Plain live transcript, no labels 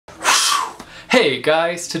Hey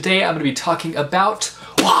guys, today I'm going to be talking about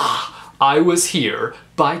I Was Here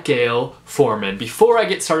by Gayle Forman. Before I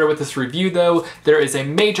get started with this review though, there is a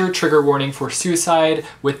major trigger warning for suicide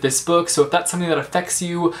with this book, so if that's something that affects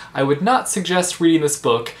you, I would not suggest reading this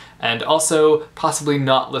book, and also possibly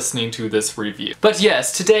not listening to this review. But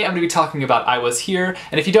yes, today I'm going to be talking about I Was Here,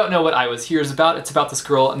 and if you don't know what I Was Here is about, it's about this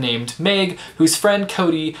girl named Meg, whose friend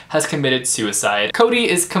Cody has committed suicide. Cody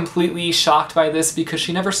is completely shocked by this because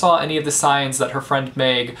she never saw any of the signs that her friend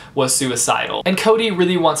Meg was suicidal. And Cody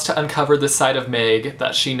really wants to uncover the side of Meg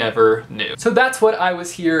that she never knew. So that's what I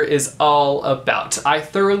Was Here is all about. I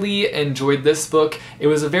thoroughly enjoyed this book. It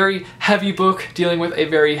was a very heavy book dealing with a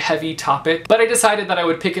very heavy topic, but I decided that I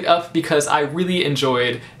would pick it up because I really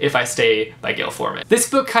enjoyed If I Stay by Gayle Forman. This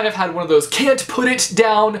book kind of had one of those can't put it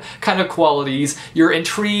down kind of qualities. You're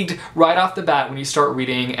intrigued right off the bat when you start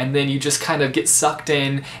reading, and then you just kind of get sucked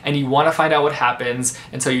in and you want to find out what happens,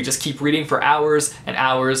 and so you just keep reading for hours and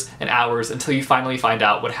hours and hours until you finally find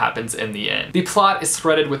out what happens in the end. The plot is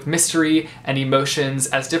threaded with mystery and emotions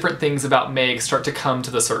as different things about Meg start to come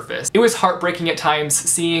to the surface. It was heartbreaking at times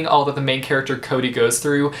seeing all that the main character Cody goes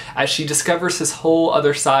through as she discovers his whole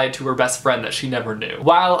other side to her best friend that she never knew.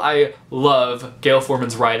 While I love Gayle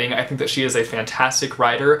Forman's writing, I think that she is a fantastic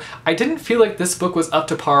writer, I didn't feel like this book was up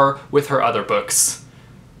to par with her other books.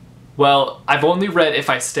 Well, I've only read If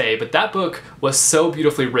I Stay, but that book was so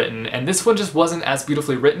beautifully written, and this one just wasn't as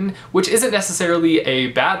beautifully written, which isn't necessarily a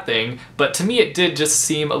bad thing, but to me it did just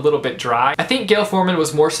seem a little bit dry. I think Gayle Forman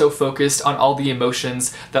was more so focused on all the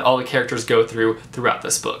emotions that all the characters go through throughout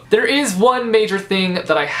this book. There is one major thing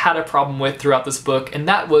that I had a problem with throughout this book, and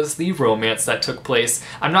that was the romance that took place.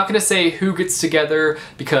 I'm not going to say who gets together,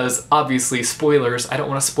 because obviously, spoilers, I don't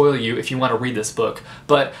want to spoil you if you want to read this book,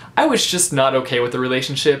 but I was just not okay with the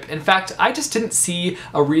relationship. In fact, I just didn't see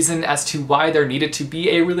a reason as to why there needed to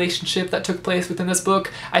be a relationship that took place within this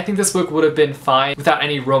book. I think this book would have been fine without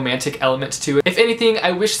any romantic element to it. If anything,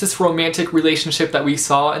 I wish this romantic relationship that we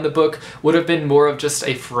saw in the book would have been more of just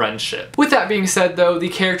a friendship. With that being said though, the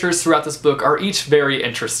characters throughout this book are each very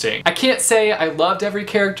interesting. I can't say I loved every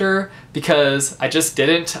character because I just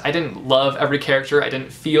didn't. I didn't love every character, I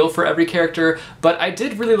didn't feel for every character, but I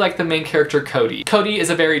did really like the main character Cody. Cody is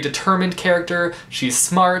a very determined character, she's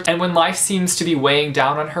smart, and when life seems to be weighing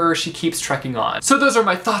down on her, she keeps trekking on. So those are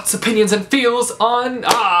my thoughts, opinions, and feels on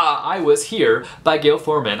I Was Here by Gayle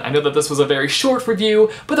Forman. I know that this was a very short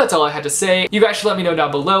review, but that's all I had to say. You guys should let me know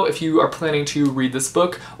down below if you are planning to read this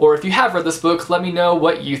book, or if you have read this book, let me know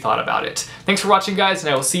what you thought about it. Thanks for watching guys,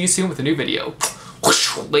 and I will see you soon with a new video.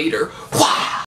 Later.